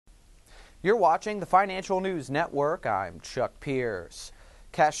You're watching the Financial News Network. I'm Chuck Pierce.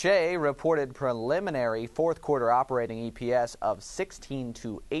 CACH reported preliminary fourth quarter operating EPS of 16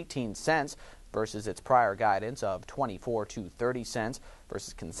 to 18 cents versus its prior guidance of 24 to 30 cents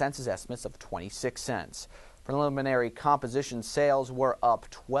versus consensus estimates of 26 cents. Preliminary composition sales were up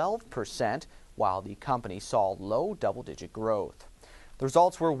 12%, while the company saw low double-digit growth. The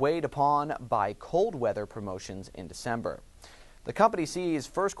results were weighed upon by cold weather promotions in December. The company sees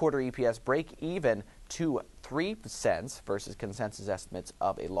first quarter EPS break even to 3 cents versus consensus estimates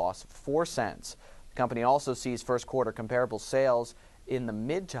of a loss of 4 cents. The company also sees first quarter comparable sales in the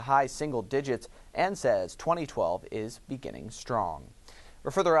mid to high single digits and says 2012 is beginning strong.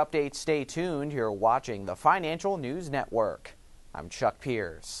 For further updates, stay tuned. You're watching the Financial News Network. I'm Chuck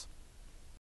Pierce.